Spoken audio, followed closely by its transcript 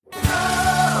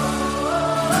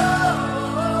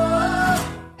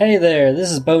Hey there,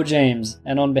 this is Bo James,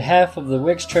 and on behalf of the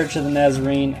Wicks Church of the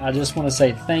Nazarene, I just want to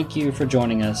say thank you for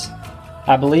joining us.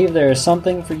 I believe there is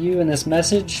something for you in this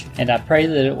message, and I pray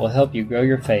that it will help you grow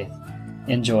your faith.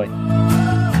 Enjoy.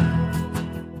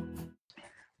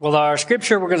 Well, our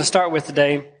scripture we're going to start with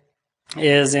today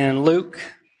is in Luke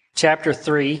chapter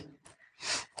 3,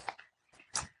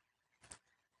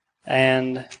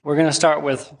 and we're going to start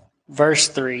with verse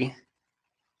 3.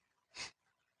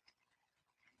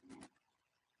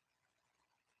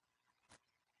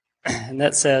 And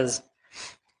that says,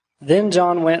 "Then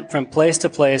John went from place to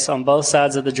place on both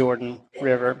sides of the Jordan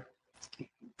River,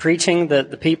 preaching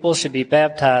that the people should be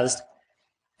baptized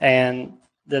and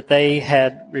that they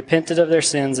had repented of their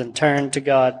sins and turned to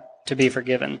God to be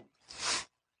forgiven.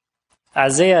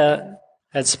 Isaiah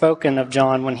had spoken of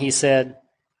John when he said,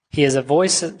 'He is a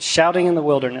voice shouting in the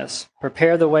wilderness,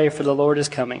 prepare the way for the Lord is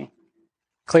coming.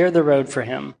 Clear the road for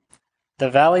him. The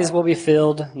valleys will be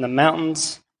filled, and the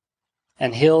mountains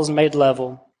and hills made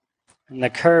level, and the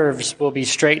curves will be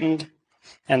straightened,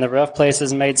 and the rough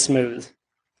places made smooth.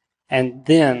 And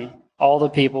then all the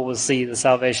people will see the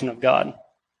salvation of God.'"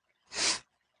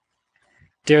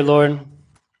 Dear Lord,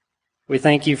 we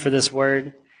thank you for this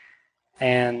word,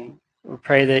 and we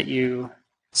pray that you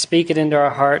speak it into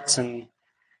our hearts, and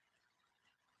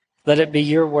let it be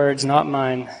your words, not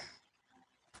mine,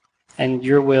 and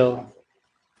your will.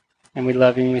 And we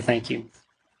love you and we thank you.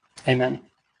 Amen.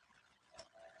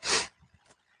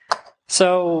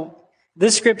 So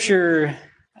this scripture,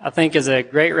 I think, is a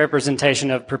great representation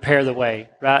of prepare the way,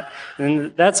 right?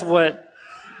 And that's what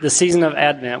the season of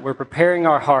Advent, we're preparing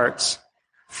our hearts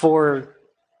for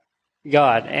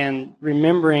God and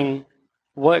remembering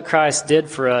what Christ did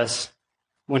for us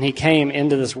when he came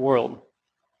into this world.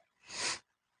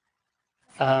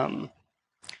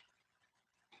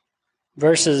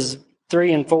 Verses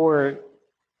 3 and 4,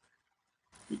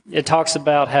 it talks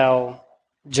about how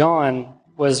John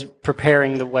was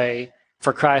preparing the way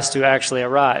for Christ to actually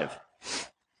arrive.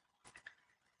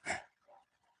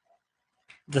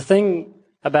 The thing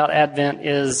about Advent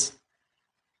is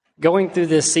going through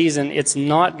this season,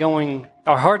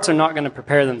 our hearts are not going to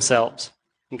prepare themselves,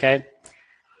 okay?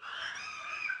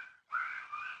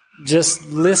 Just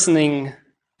listening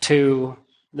to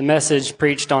the message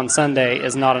preached on Sunday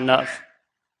is not enough.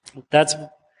 That's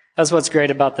what's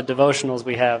great about the devotionals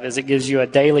we have, is it gives you a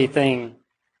daily thing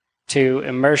to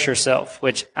immerse yourself,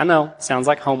 which I know sounds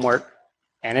like homework,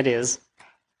 and it is.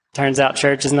 Turns out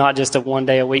church is not just a one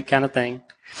day a week kind of thing.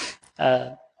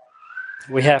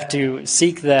 We have to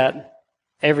seek that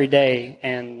every day,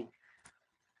 and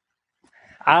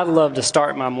I love to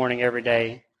start my morning every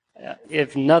day.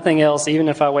 If nothing else, even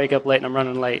if I wake up late and I'm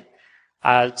running late,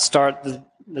 I start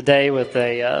the day with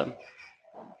the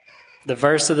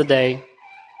verse of the day,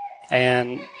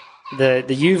 and the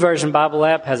YouVersion Bible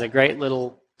app has a great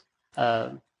little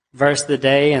verse of the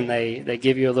day, and they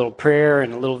give you a little prayer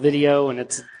and a little video, and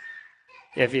it's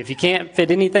if you can't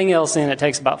fit anything else in, it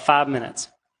takes about 5 minutes.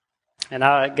 And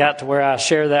I got to where I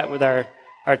share that with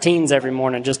our teens every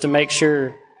morning just to make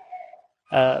sure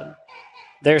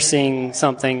they're seeing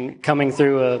something coming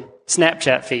through a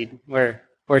Snapchat feed where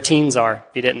teens are.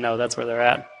 If you didn't know, that's where they're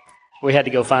at. We had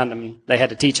to go find them. They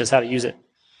had to teach us how to use it.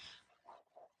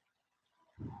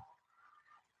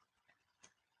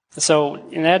 So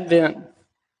in Advent,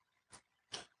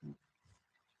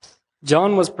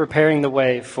 John was preparing the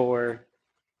way for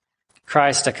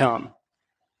Christ to come.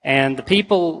 And the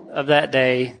people of that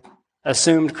day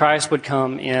assumed Christ would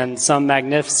come in some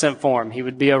magnificent form. He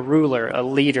would be a ruler, a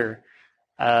leader,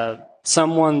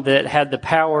 someone that had the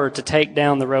power to take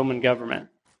down the Roman government.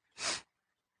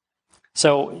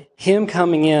 So him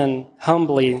coming in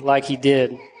humbly like he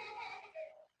did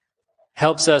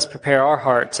helps us prepare our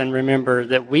hearts and remember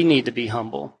that we need to be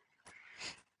humble.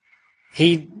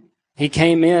 He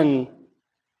came in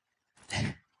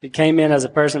as a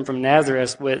person from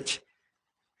Nazareth, which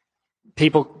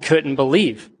people couldn't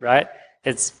believe, right?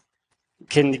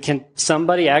 Can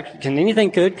anything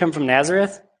good come from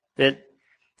Nazareth?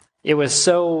 It was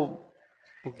so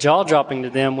jaw-dropping to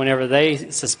them whenever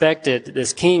they suspected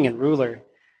this king and ruler.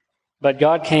 But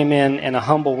God came in a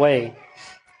humble way.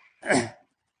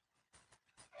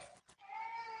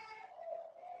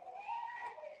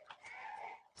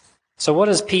 So what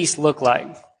does peace look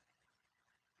like?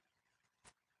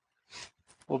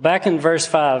 Well, back in verse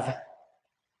 5,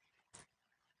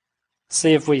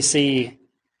 see if we see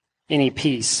any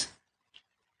peace.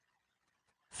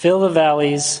 "Fill the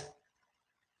valleys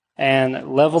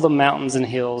and level the mountains and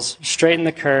hills, straighten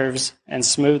the curves and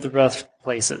smooth the rough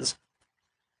places."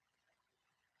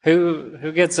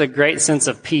 Who gets a great sense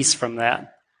of peace from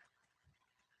that?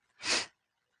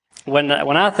 When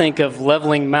I think of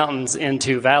leveling mountains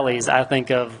into valleys, I think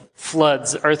of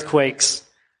floods, earthquakes,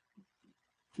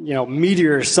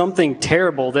 meteors, something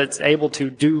terrible that's able to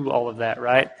do all of that,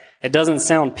 right? It doesn't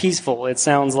sound peaceful. It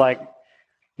sounds like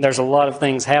there's a lot of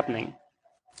things happening,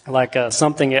 like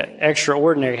something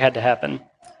extraordinary had to happen.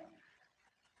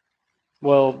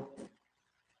 Well,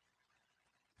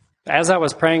 as I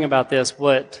was praying about this,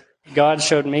 what God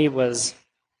showed me was,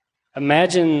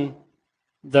 imagine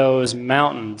those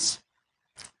mountains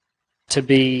to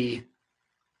be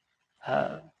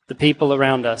the people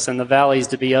around us, and the valleys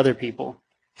to be other people.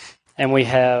 And we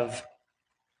have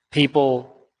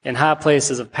people in high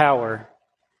places of power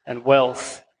and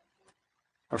wealth,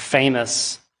 or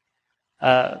famous,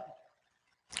 or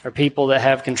people that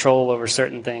have control over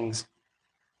certain things.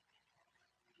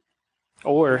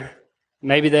 Or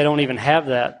maybe they don't even have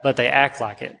that, but they act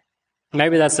like it.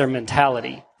 Maybe that's their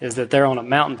mentality, is that they're on a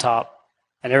mountaintop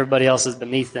and everybody else is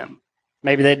beneath them.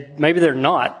 Maybe they're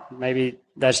not. Maybe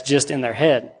that's just in their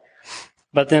head.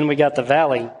 But then we got the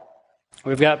valley.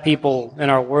 We've got people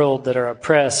in our world that are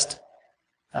oppressed,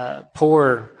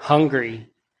 poor, hungry,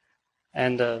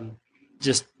 and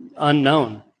just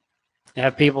unknown. You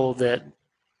have people that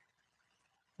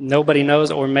nobody knows,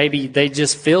 or maybe they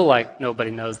just feel like nobody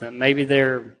knows them. Maybe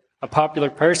they're a popular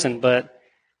person, but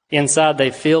inside they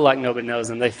feel like nobody knows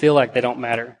them. They feel like they don't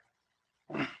matter.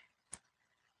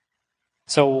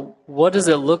 So what does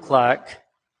it look like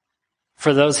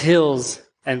for those hills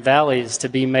and valleys to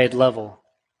be made level?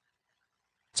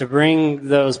 To bring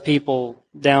those people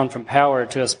down from power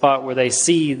to a spot where they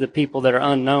see the people that are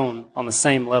unknown on the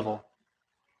same level.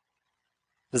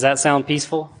 Does that sound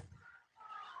peaceful?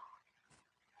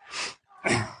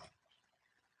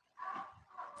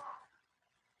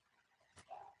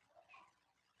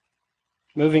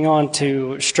 Moving on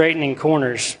to straightening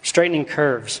corners, straightening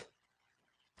curves.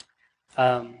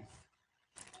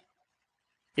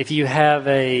 If you have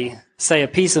a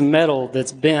piece of metal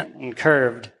that's bent and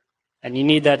curved, and you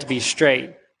need that to be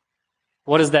straight,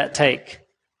 what does that take?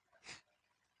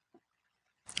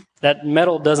 That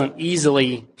metal doesn't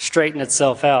easily straighten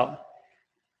itself out.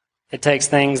 It takes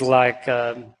things like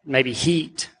maybe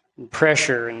heat and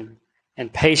pressure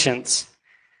and patience.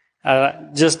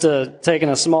 Just taking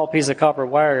a small piece of copper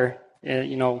wire,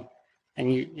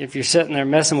 if you're sitting there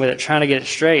messing with it, trying to get it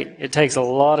straight, it takes a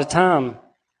lot of time to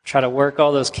try to work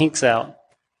all those kinks out.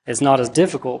 It's not as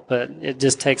difficult, but it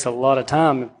just takes a lot of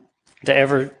time to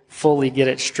ever fully get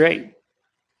it straight.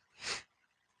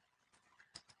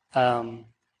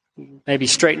 Maybe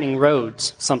straightening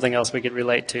roads, something else we could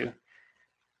relate to.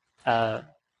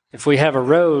 If we have a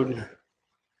road,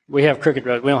 we have crooked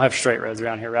roads. We don't have straight roads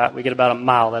around here, right? We get about a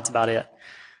mile, that's about it.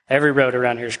 Every road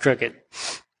around here is crooked.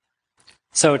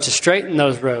 So to straighten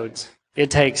those roads,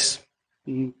 it takes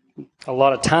a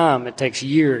lot of time. It takes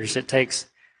years. It takes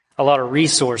a lot of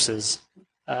resources.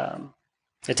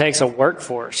 It takes a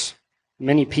workforce,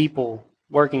 many people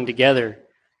working together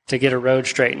to get a road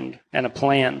straightened, and a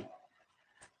plan.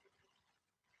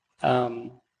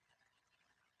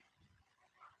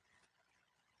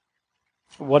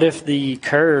 What if the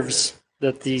curves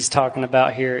that he's talking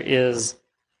about here is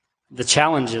the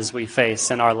challenges we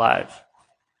face in our life,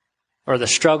 or the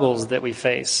struggles that we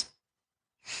face?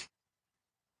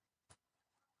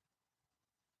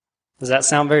 Does that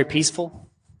sound very peaceful?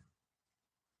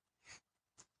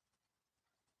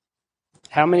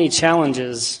 How many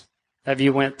challenges have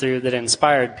you went through that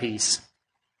inspired peace?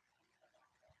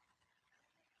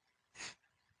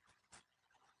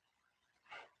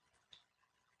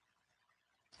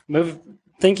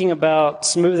 Thinking about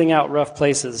smoothing out rough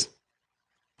places.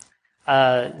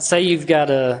 Say you've got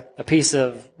a piece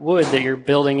of wood that you're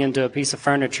building into a piece of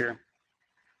furniture.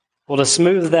 Well, to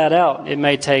smooth that out, it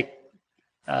may take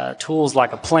tools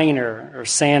like a planer or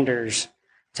sanders.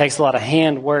 It takes a lot of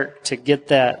hand work to get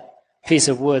that piece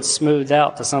of wood smoothed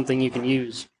out to something you can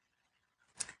use.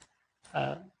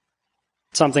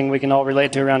 Something we can all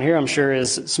relate to around here, I'm sure,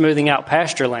 is smoothing out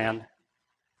pasture land.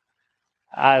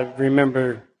 I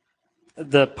remember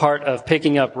the part of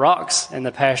picking up rocks in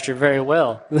the pasture very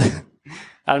well.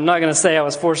 I'm not going to say I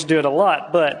was forced to do it a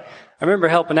lot, but I remember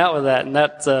helping out with that, and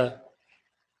that's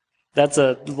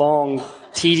a long,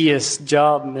 tedious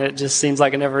job, and it just seems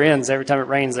like it never ends. Every time it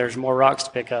rains, there's more rocks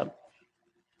to pick up.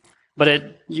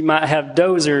 But you might have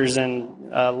dozers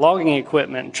and logging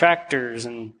equipment and tractors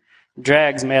and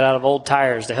drags made out of old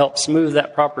tires to help smooth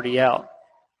that property out.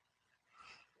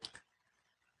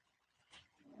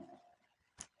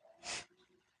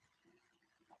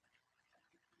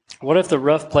 What if the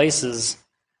rough places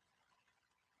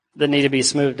that need to be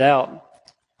smoothed out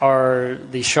are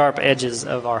the sharp edges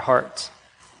of our hearts?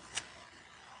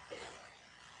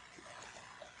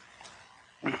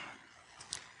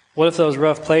 What if those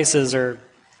rough places are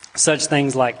such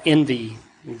things like envy,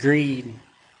 greed,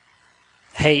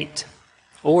 hate,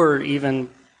 or even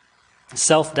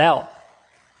self-doubt?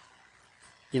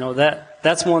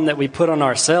 That's one that we put on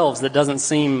ourselves that doesn't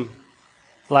seem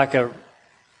like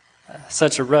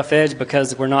such a rough edge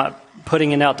because we're not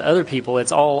putting it out to other people.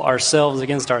 It's all ourselves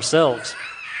against ourselves.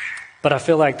 But I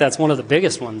feel like that's one of the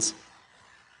biggest ones,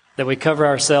 that we cover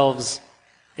ourselves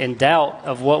in doubt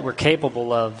of what we're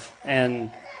capable of,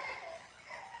 and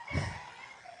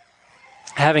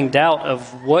having doubt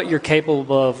of what you're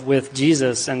capable of with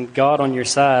Jesus and God on your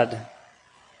side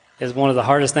is one of the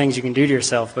hardest things you can do to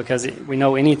yourself, because we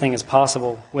know anything is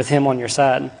possible with Him on your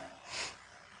side.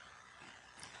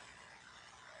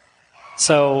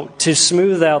 So to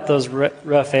smooth out those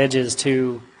rough edges,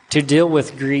 to deal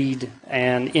with greed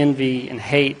and envy and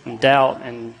hate and doubt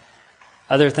and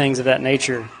other things of that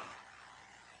nature,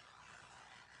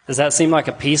 does that seem like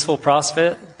a peaceful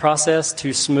process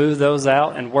to smooth those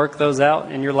out and work those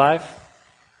out in your life?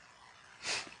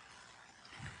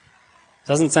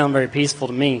 Doesn't sound very peaceful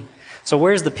to me. So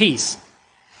where's the peace?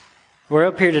 We're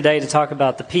up here today to talk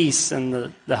about the peace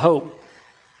and the hope.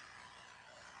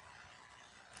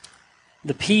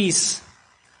 The peace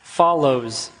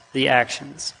follows the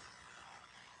actions.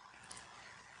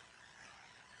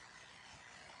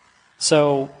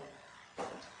 So,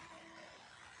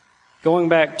 going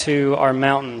back to our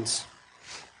mountains,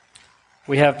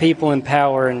 we have people in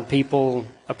power and people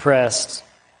oppressed,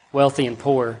 wealthy and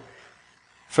poor.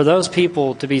 For those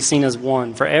people to be seen as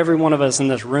one, for every one of us in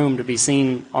this room to be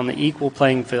seen on the equal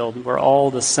playing field, we're all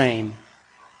the same.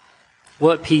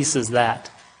 What peace is that?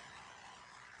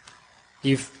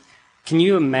 Can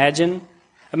you imagine?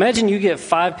 Imagine you get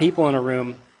 5 people in a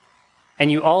room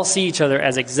and you all see each other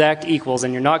as exact equals,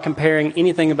 and you're not comparing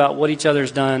anything about what each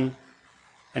other's done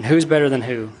and who's better than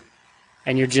who.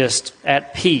 And you're just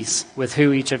at peace with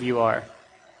who each of you are.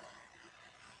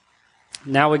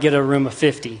 Now we get a room of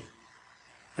 50.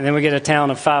 And then we get a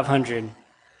town of 500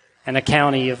 and a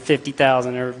county of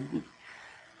 50,000 or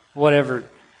whatever.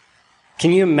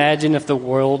 Can you imagine if the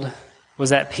world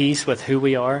was at peace with who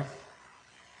we are?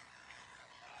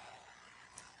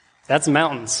 That's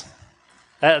mountains.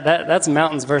 That's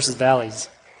mountains versus valleys.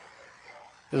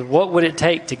 What would it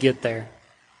take to get there?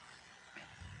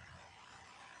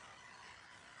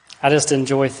 I just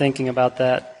enjoy thinking about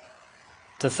that.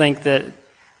 To think that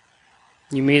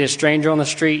you meet a stranger on the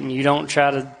street and you don't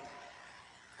try to,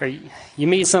 or you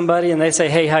meet somebody and they say,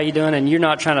 "Hey, how you doing?" And you're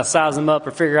not trying to size them up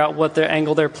or figure out what their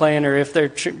angle they're playing, or if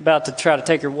they're about to try to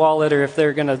take your wallet, or if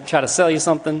they're going to try to sell you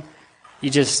something. You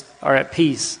just are at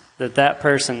peace that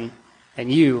person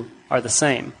and you are the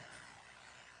same.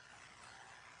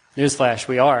 Newsflash,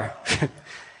 we are.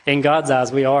 In God's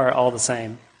eyes, we are all the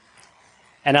same.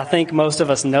 And I think most of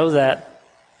us know that,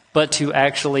 but to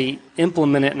actually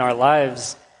implement it in our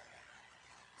lives,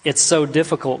 it's so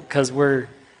difficult because you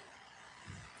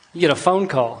get a phone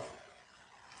call.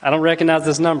 I don't recognize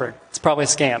this number. It's probably a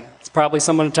scam. It's probably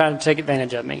someone trying to take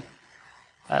advantage of me.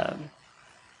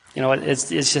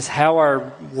 It's just how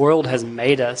our world has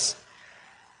made us.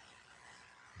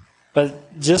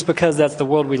 But just because that's the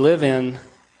world we live in,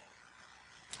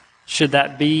 should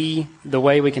that be the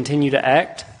way we continue to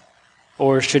act?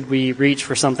 Or should we reach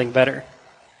for something better?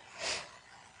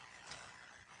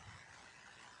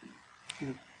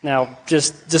 Now,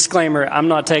 just disclaimer, I'm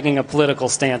not taking a political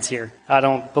stance here. I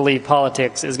don't believe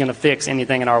politics is going to fix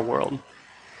anything in our world.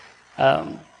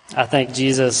 I think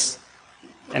Jesus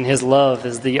and His love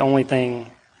is the only thing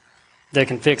that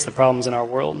can fix the problems in our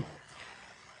world.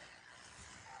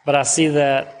 But I see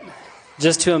that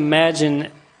just to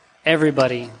imagine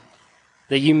everybody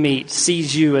that you meet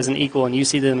sees you as an equal and you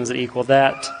see them as an equal,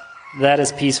 that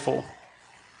is peaceful.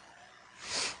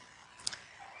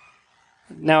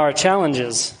 Now our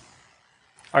challenges,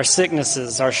 our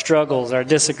sicknesses, our struggles, our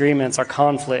disagreements, our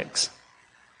conflicts,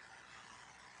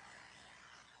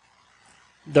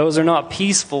 those are not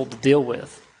peaceful to deal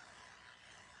with.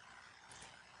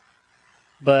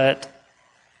 But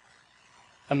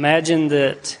imagine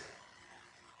that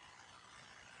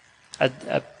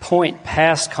a point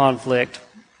past conflict,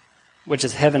 which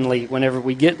is heavenly, whenever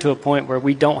we get to a point where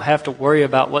we don't have to worry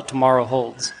about what tomorrow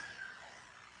holds.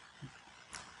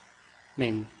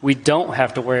 We don't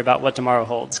have to worry about what tomorrow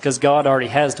holds because God already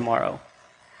has tomorrow.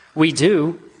 We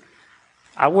do.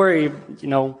 I worry,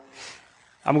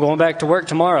 I'm going back to work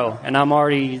tomorrow and I'm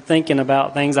already thinking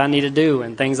about things I need to do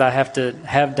and things I have to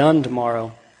have done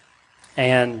tomorrow.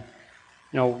 And,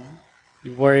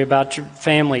 you worry about your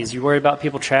families. You worry about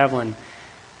people traveling.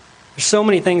 There's so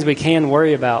many things we can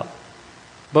worry about,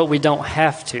 but we don't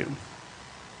have to.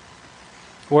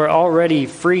 We're already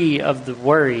free of the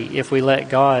worry if we let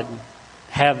God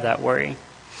have that worry.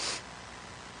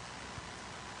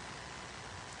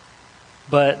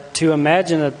 But to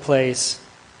imagine a place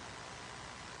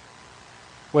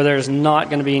where there's not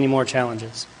going to be any more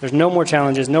challenges. There's no more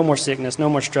challenges, no more sickness, no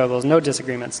more struggles, no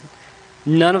disagreements.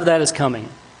 None of that is coming.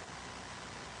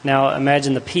 Now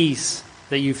imagine the peace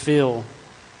that you feel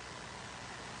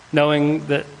knowing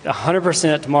that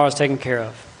 100% tomorrow is taken care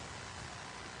of.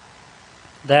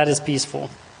 That is peaceful.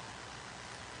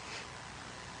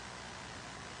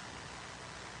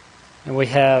 And we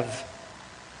have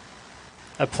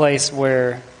a place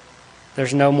where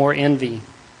there's no more envy,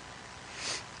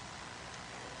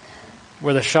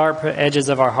 where the sharp edges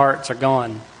of our hearts are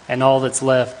gone, and all that's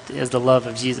left is the love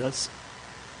of Jesus.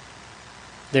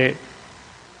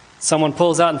 Someone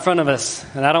pulls out in front of us,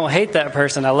 and I don't hate that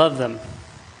person, I love them,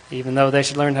 even though they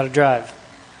should learn how to drive.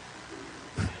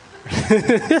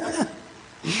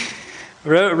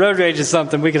 Road rage is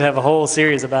something we could have a whole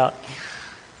series about,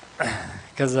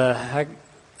 because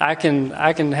I can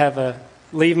have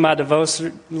leave my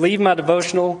devotional,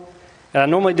 and I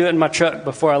normally do it in my truck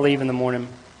before I leave in the morning.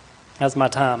 That's my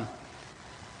time.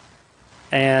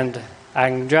 And I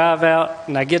can drive out,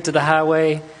 and I get to the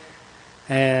highway,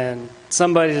 and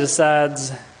somebody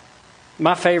decides,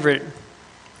 my favorite,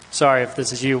 sorry if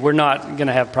this is you, we're not going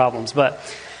to have problems, but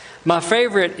my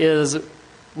favorite is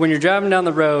when you're driving down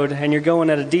the road and you're going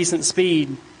at a decent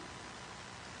speed,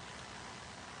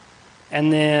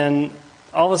 and then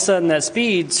all of a sudden that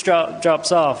speed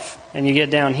drops off and you get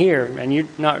down here and you're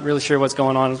not really sure what's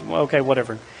going on. Okay,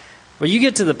 whatever. Well, you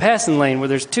get to the passing lane where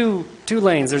there's two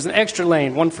lanes. There's an extra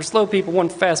lane, one for slow people, one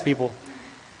for fast people.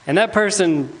 And that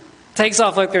person takes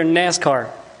off like they're in NASCAR.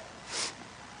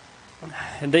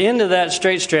 At the end of that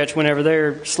straight stretch, whenever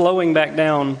they're slowing back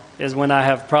down, is when I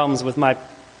have problems with my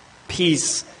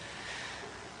peace.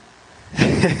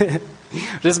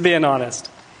 Just being honest.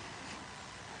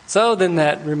 So then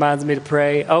that reminds me to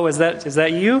pray. Oh, is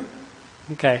that you?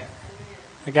 Okay.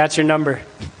 I got your number.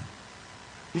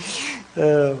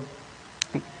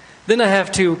 Then I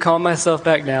have to calm myself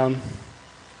back down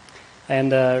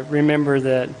and remember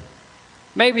that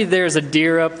maybe there's a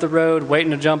deer up the road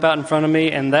waiting to jump out in front of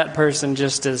me, and that person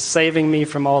just is saving me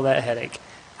from all that headache.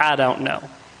 I don't know.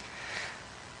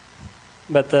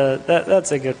 But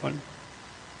that's a good one.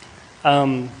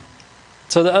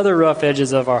 So the other rough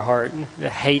edges of our heart, the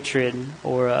hatred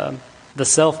or the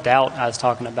self-doubt I was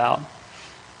talking about,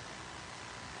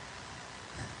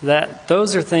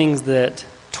 those are things that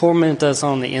torment us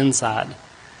on the inside.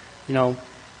 You know,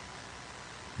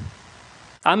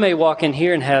 I may walk in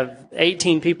here and have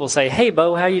 18 people say, "Hey,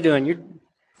 Bo, how you doing?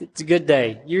 It's a good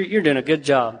day. You're doing a good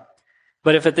job."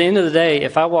 But if at the end of the day,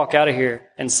 if I walk out of here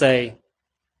and say,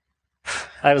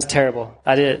 "That was terrible.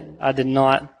 I did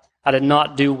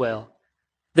not do well,"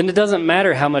 then it doesn't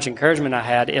matter how much encouragement I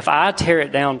had. If I tear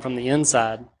it down from the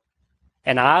inside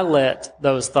and I let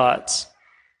those thoughts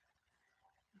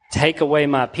take away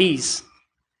my peace,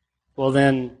 well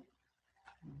then,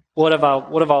 what have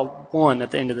I won at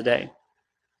the end of the day?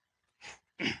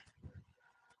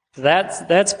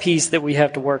 That's peace that we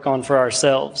have to work on for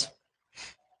ourselves.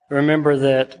 Remember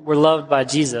that we're loved by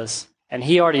Jesus, and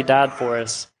He already died for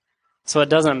us. So it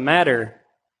doesn't matter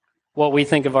what we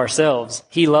think of ourselves.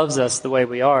 He loves us the way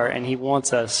we are, and He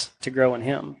wants us to grow in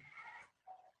Him.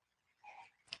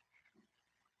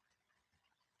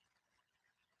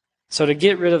 So to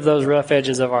get rid of those rough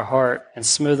edges of our heart and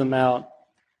smooth them out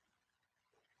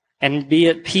and be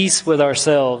at peace with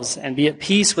ourselves and be at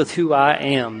peace with who I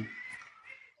am,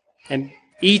 and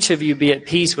each of you be at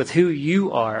peace with who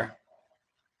you are,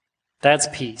 that's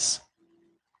peace.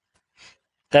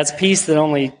 That's peace that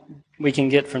only we can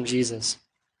get from Jesus.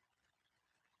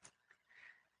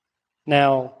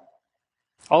 Now,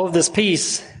 all of this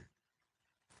peace,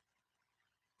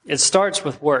 it starts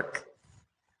with work.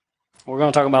 We're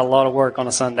going to talk about a lot of work on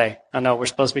a Sunday. I know we're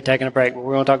supposed to be taking a break, but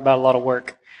we're going to talk about a lot of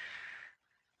work.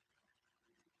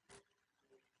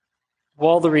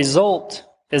 While the result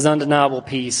is undeniable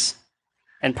peace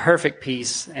and perfect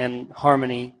peace and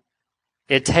harmony,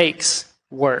 it takes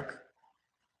work.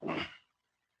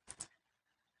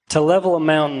 To level a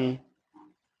mountain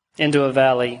into a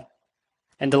valley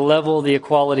and to level the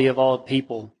equality of all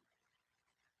people,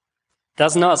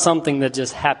 that's not something that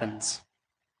just happens.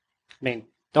 I mean,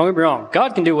 don't get me wrong,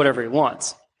 God can do whatever He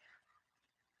wants.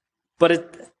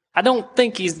 But I don't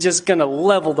think He's just going to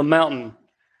level the mountain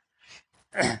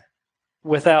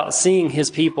without seeing His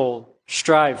people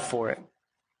strive for it.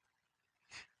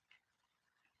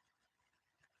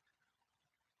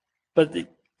 But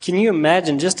can you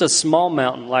imagine just a small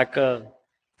mountain like,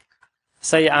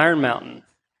 say, Iron Mountain?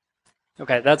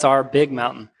 Okay, that's our big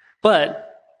mountain. But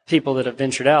people that have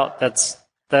ventured out,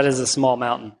 that is a small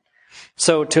mountain.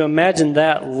 So to imagine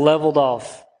that leveled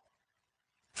off,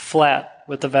 flat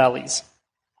with the valleys,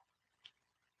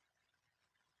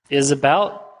 is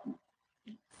about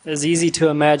as easy to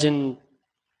imagine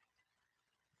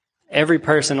every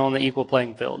person on the equal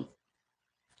playing field.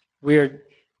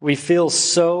 We feel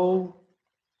so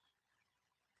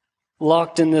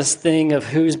locked in this thing of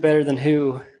who's better than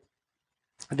who,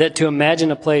 that to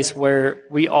imagine a place where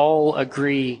we all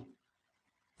agree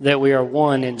that we are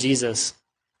one in Jesus,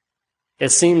 it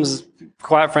seems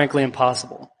quite frankly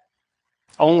impossible.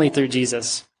 Only through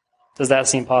Jesus does that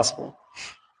seem possible.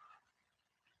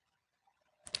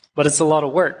 But it's a lot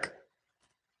of work.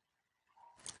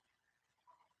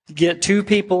 Get two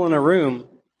people in a room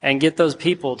and get those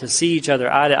people to see each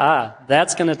other eye to eye.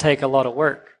 That's going to take a lot of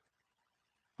work.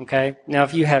 Okay? Now,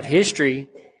 if you have history,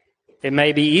 it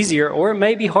may be easier or it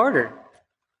may be harder.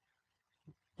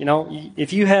 You know,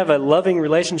 if you have a loving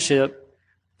relationship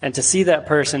and to see that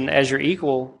person as your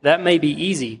equal, that may be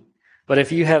easy. But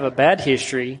if you have a bad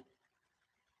history,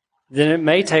 then it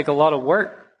may take a lot of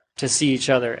work to see each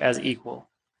other as equal.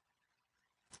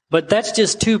 But that's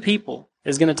just two people.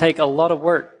 It's going to take a lot of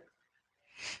work.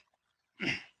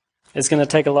 It's going to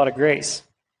take a lot of grace.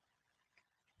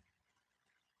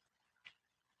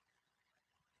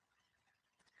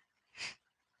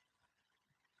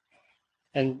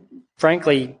 And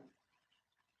frankly,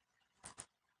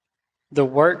 the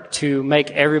work to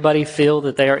make everybody feel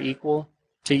that they are equal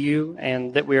to you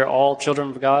and that we are all children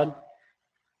of God,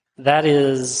 that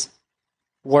is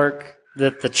work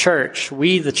that the church,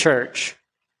 we the church,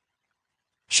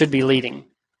 should be leading.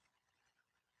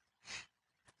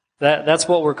 That's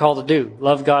what we're called to do.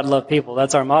 Love God, love people.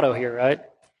 That's our motto here, right?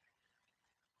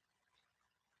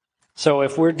 So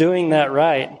if we're doing that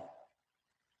right,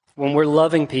 when we're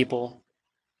loving people,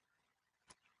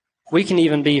 we can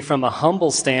even be from a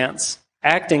humble stance,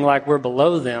 acting like we're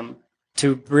below them,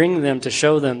 to bring them, to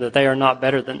show them that they are not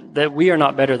better than, that we are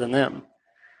not better than them.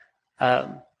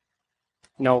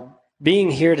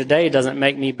 Being here today doesn't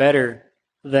make me better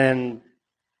than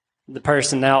the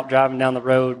person out driving down the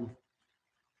road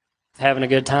having a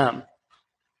good time,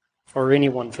 or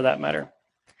anyone for that matter.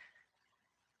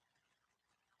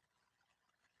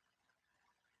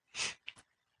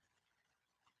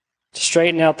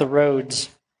 Straightening out roads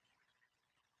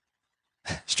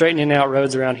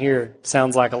around here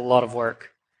sounds like a lot of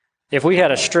work. If we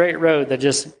had a straight road that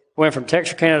just went from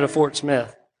Texarkana to Fort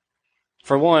Smith,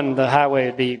 for one, the highway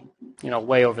would be,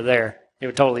 way over there. It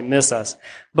would totally miss us.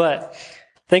 But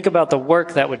think about the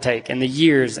work that would take, and the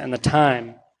years, and the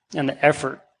time, and the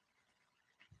effort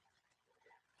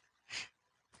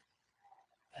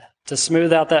to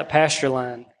smooth out that pasture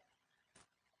line.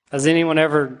 Has anyone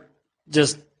ever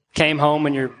just came home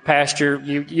and your pasture,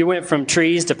 you went from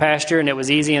trees to pasture and it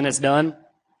was easy and it's done?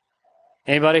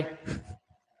 Anybody?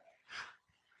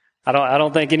 I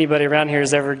don't think anybody around here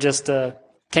has ever just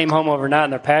came home overnight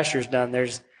and their pasture's done.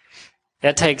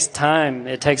 That takes time.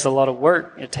 It takes a lot of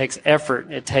work. It takes effort.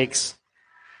 It takes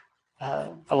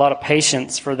a lot of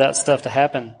patience for that stuff to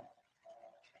happen.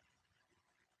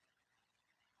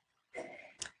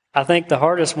 I think the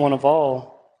hardest one of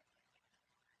all,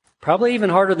 probably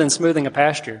even harder than smoothing a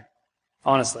pasture,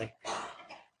 honestly,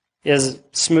 is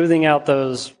smoothing out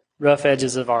those rough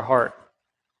edges of our heart.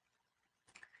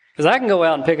 Because I can go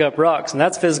out and pick up rocks, and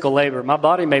that's physical labor. My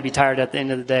body may be tired at the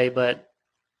end of the day, but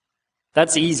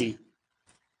that's easy.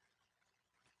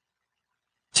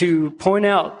 To point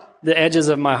out the edges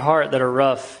of my heart that are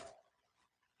rough,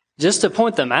 just to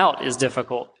point them out is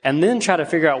difficult. And then try to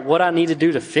figure out what I need to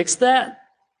do to fix that,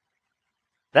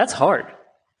 that's hard.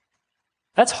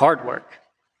 That's hard work.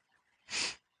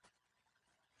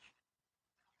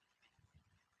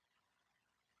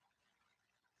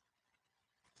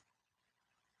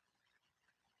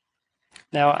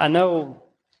 Now, I know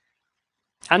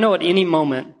at any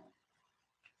moment,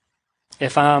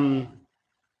 if I'm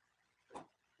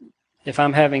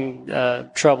having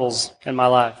troubles in my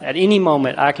life, at any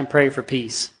moment I can pray for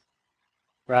peace,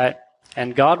 right?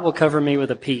 And God will cover me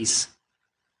with a peace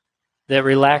that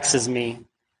relaxes me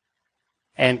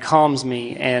and calms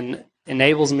me and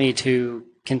enables me to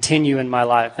continue in my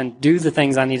life and do the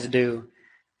things I need to do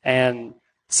and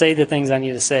say the things I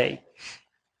need to say.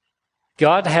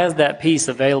 God has that peace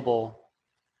available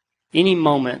any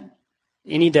moment,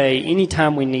 any day, any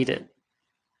time we need it.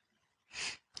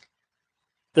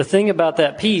 The thing about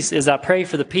that peace is I pray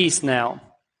for the peace now,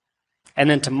 and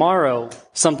then tomorrow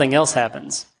something else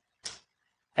happens.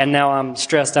 And now I'm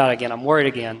stressed out again. I'm worried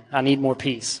again. I need more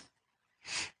peace.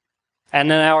 And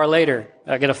then an hour later,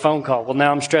 I get a phone call. Well,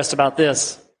 now I'm stressed about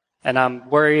this, and I'm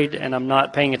worried, and I'm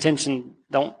not paying attention.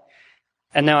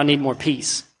 And now I need more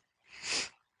peace.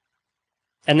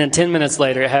 And then 10 minutes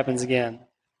later, it happens again.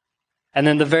 And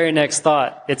then the very next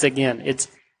thought,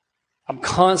 I'm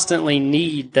constantly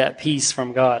need that peace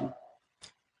from God.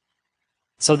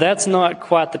 So that's not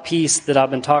quite the peace that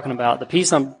I've been talking about. The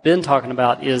peace I've been talking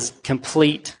about is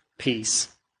complete peace.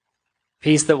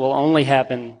 Peace that will only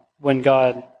happen when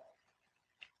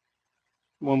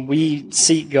we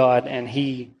seek God and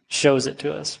He shows it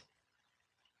to us.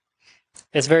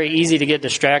 It's very easy to get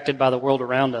distracted by the world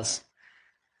around us.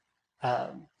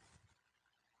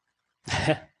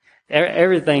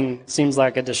 Everything seems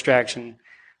like a distraction.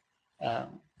 I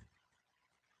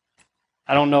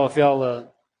don't know if y'all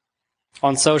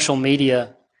on social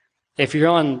media, if you're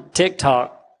on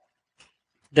TikTok,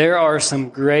 there are some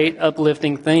great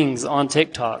uplifting things on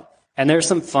TikTok. And there's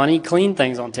some funny, clean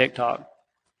things on TikTok.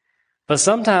 But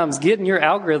sometimes getting your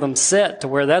algorithm set to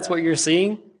where that's what you're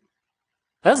seeing,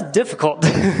 that's difficult.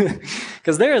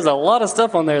 Because there is a lot of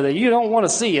stuff on there that you don't want to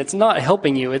see. It's not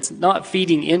helping you. It's not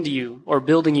feeding into you or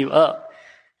building you up.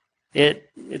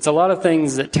 It's a lot of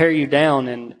things that tear you down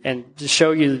and just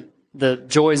show you the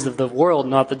joys of the world,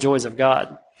 not the joys of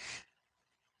God.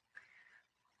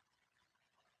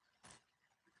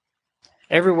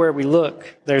 Everywhere we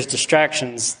look, there's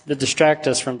distractions that distract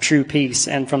us from true peace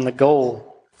and from the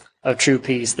goal of true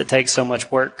peace that takes so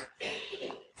much work.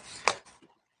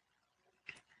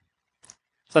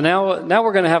 So now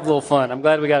we're going to have a little fun. I'm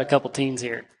glad we got a couple teens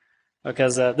here,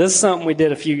 because this is something we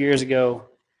did a few years ago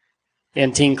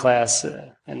in teen class,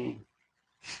 and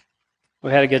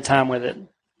we had a good time with it.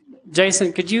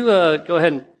 Jason, could you go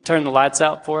ahead and turn the lights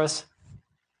out for us?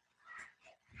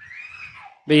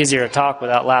 Be easier to talk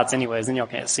without lights anyways, then y'all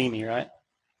can't see me, right?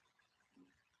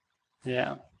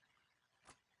 Yeah.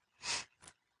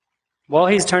 While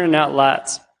he's turning out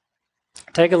lights,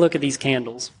 take a look at these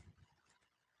candles.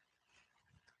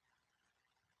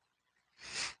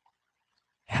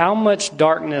 How much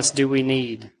darkness do we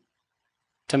need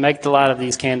to make the light of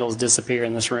these candles disappear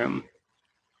in this room?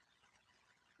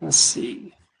 Let's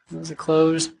see. Those are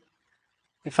closed.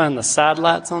 We find the side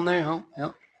lights on there. Oh,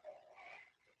 yep.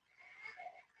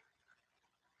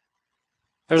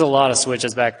 There's a lot of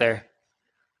switches back there.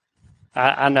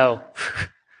 I know.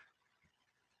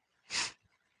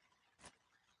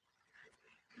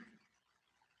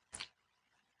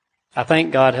 I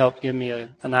think God helped give me a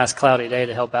nice cloudy day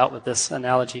to help out with this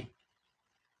analogy.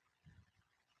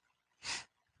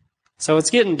 So it's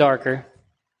getting darker,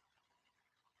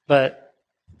 but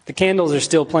the candles are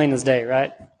still plain as day,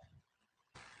 right?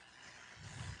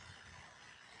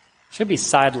 Should be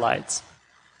side lights.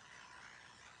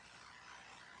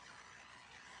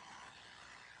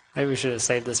 Maybe we should have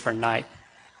saved this for night.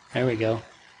 There we go.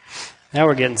 Now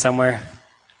we're getting somewhere.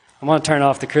 I want to turn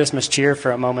off the Christmas cheer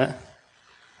for a moment.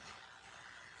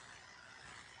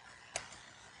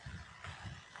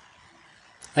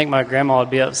 I think my grandma would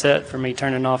be upset for me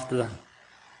turning off the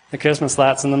Christmas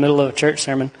lights in the middle of a church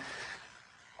sermon.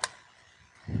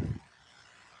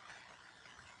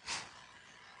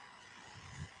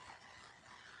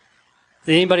 Is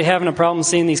anybody having a problem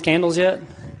seeing these candles yet?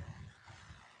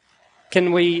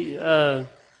 Can we, upper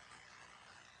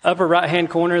right-hand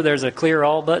corner, there's a clear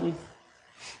all button.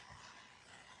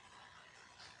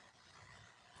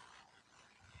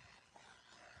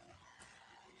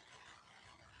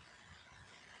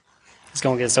 It's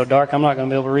going to get so dark, I'm not going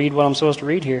to be able to read what I'm supposed to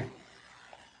read here.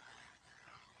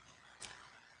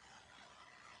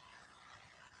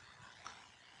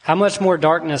 How much more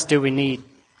darkness do we need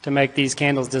to make these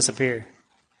candles disappear?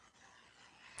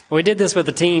 We did this with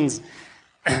the teens.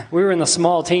 We were in the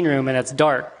small teen room, and it's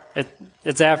dark.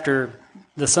 It's after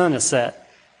the sun is set.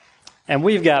 And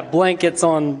we've got blankets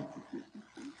on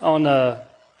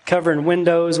covering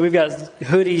windows. We've got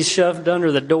hoodies shoved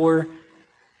under the door.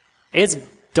 It's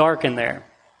dark in there.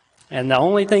 And the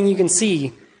only thing you can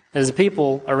see is the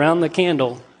people around the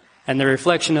candle and the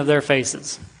reflection of their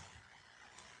faces.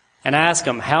 And I ask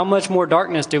them, how much more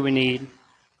darkness do we need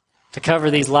to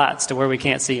cover these lights to where we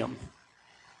can't see them?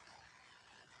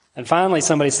 And finally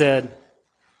somebody said,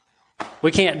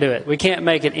 we can't do it. We can't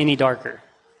make it any darker.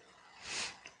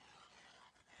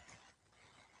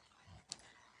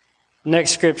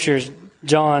 Next scripture is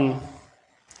John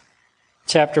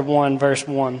chapter 1, verse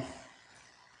 1.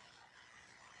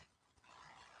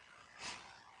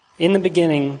 In the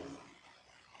beginning,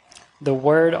 the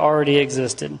Word already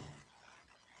existed.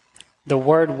 The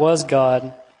Word was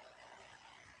God.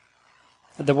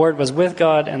 The Word was with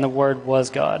God, and the Word was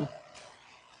God.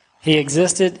 He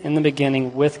existed in the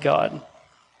beginning with God.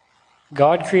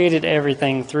 God created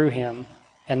everything through him,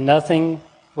 and nothing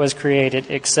was created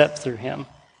except through him.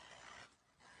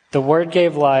 The Word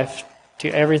gave life to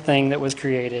everything that was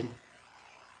created,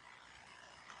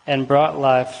 and brought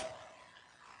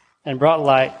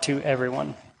light to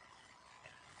everyone.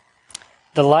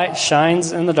 The light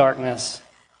shines in the darkness,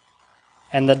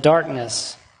 and the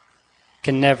darkness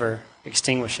can never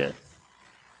extinguish it.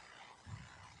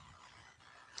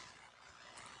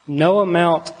 No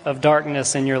amount of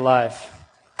darkness in your life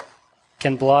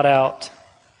can blot out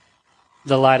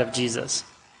the light of Jesus.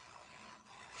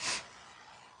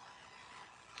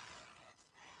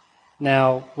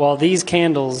 Now, while these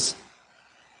candles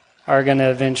are going to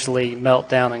eventually melt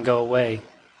down and go away,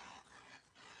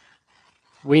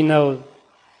 we know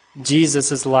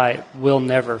Jesus' light will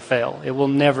never fail. It will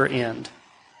never end.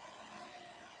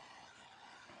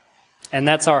 And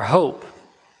that's our hope.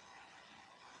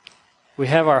 We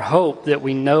have our hope that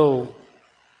we know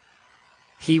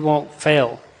he won't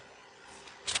fail.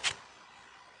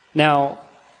 Now,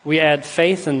 we add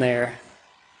faith in there,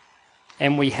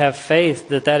 and we have faith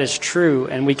that that is true,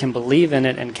 and we can believe in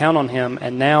it and count on him,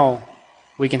 and now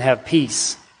we can have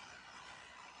peace.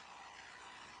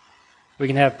 We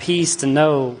can have peace to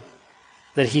know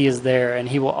that he is there, and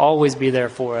he will always be there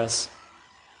for us,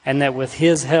 and that with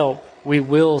his help, we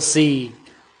will see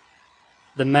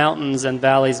the mountains and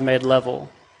valleys made level,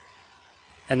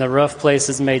 and the rough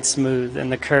places made smooth, and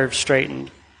the curves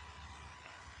straightened.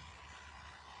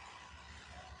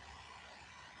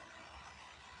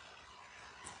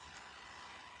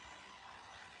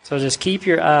 So just keep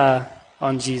your eye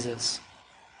on Jesus.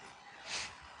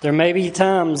 There may be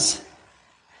times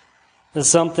that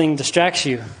something distracts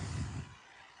you,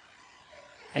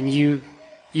 and you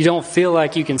don't feel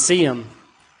like you can see him,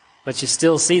 but you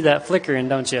still see that flickering,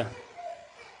 don't you?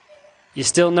 You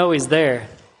still know he's there.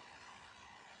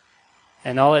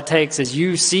 And all it takes is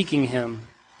you seeking him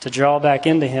to draw back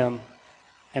into him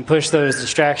and push those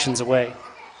distractions away.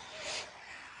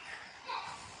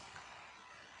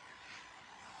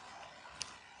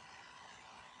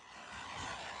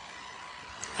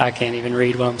 I can't even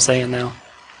read what I'm saying now.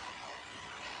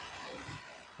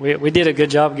 We did a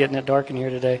good job getting it dark in here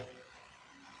today.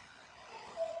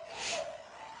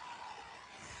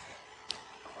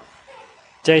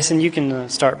 Jason, you can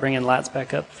start bringing lights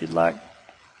back up if you'd like.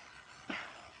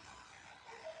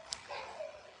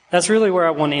 That's really where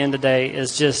I want to end today,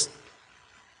 is just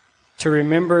to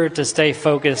remember to stay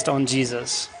focused on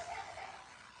Jesus.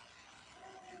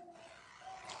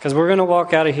 Because we're going to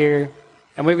walk out of here,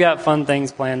 and we've got fun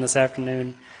things planned this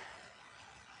afternoon.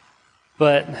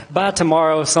 But by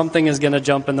tomorrow, something is going to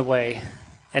jump in the way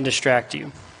and distract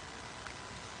you.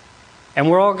 And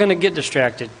we're all going to get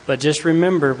distracted, but just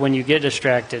remember when you get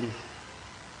distracted,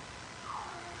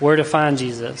 where to find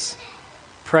Jesus.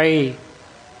 Pray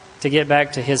to get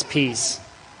back to his peace.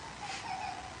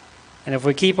 And if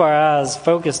we keep our eyes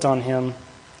focused on him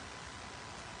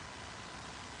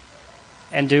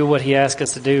and do what he asks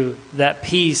us to do, that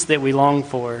peace that we long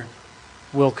for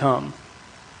will come.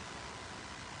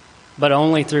 But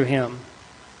only through him.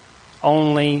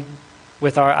 Only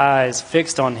with our eyes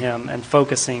fixed on him and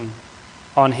focusing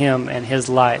on him and his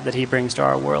light that he brings to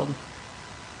our world.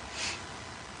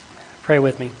 Pray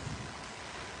with me.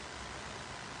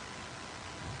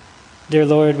 Dear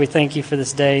Lord, we thank you for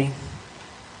this day.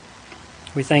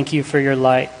 We thank you for your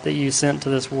light that you sent to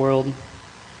this world.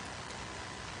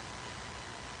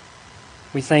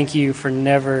 We thank you for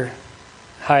never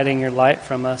hiding your light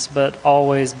from us, but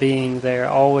always being there,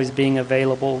 always being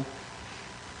available,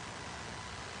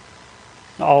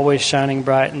 always shining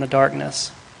bright in the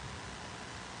darkness.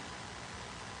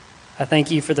 I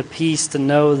thank you for the peace to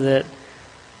know that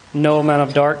no amount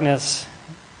of darkness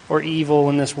or evil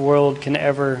in this world can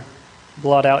ever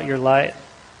blot out your light.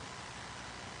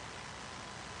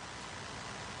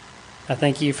 I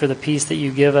thank you for the peace that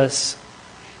you give us.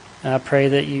 And I pray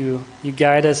that you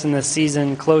guide us in this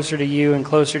season closer to you and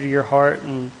closer to your heart,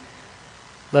 and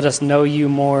let us know you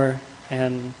more,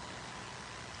 and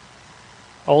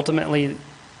ultimately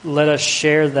let us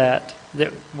share that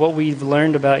what we've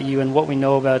learned about you and what we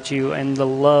know about you and the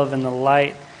love and the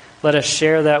light. Let us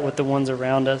share that with the ones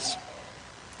around us.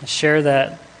 Share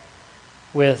that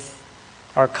with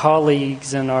our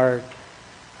colleagues and our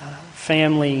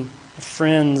family,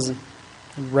 friends,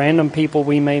 random people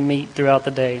we may meet throughout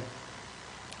the day.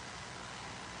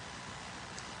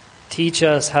 Teach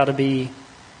us how to be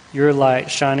your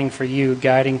light shining for you,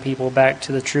 guiding people back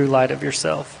to the true light of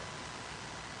yourself.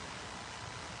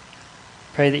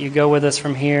 Pray that you go with us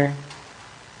from here,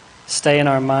 stay in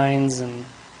our minds, and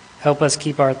help us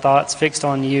keep our thoughts fixed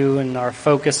on you and our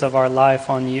focus of our life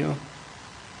on you.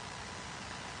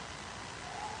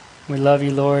 We love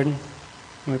you, Lord, and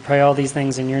we pray all these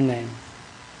things in your name.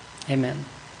 Amen.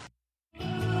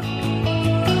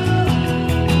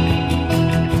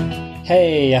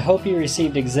 Hey, I hope you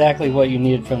received exactly what you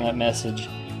needed from that message.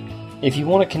 If you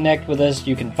want to connect with us,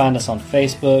 you can find us on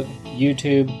Facebook,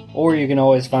 YouTube, or you can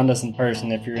always find us in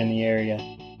person if you're in the area.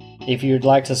 If you would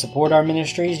like to support our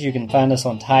ministries, you can find us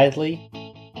on Tithely.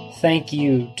 Thank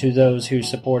you to those who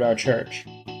support our church.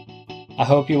 I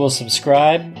hope you will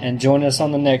subscribe and join us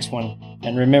on the next one.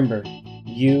 And remember,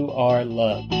 you are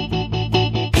loved.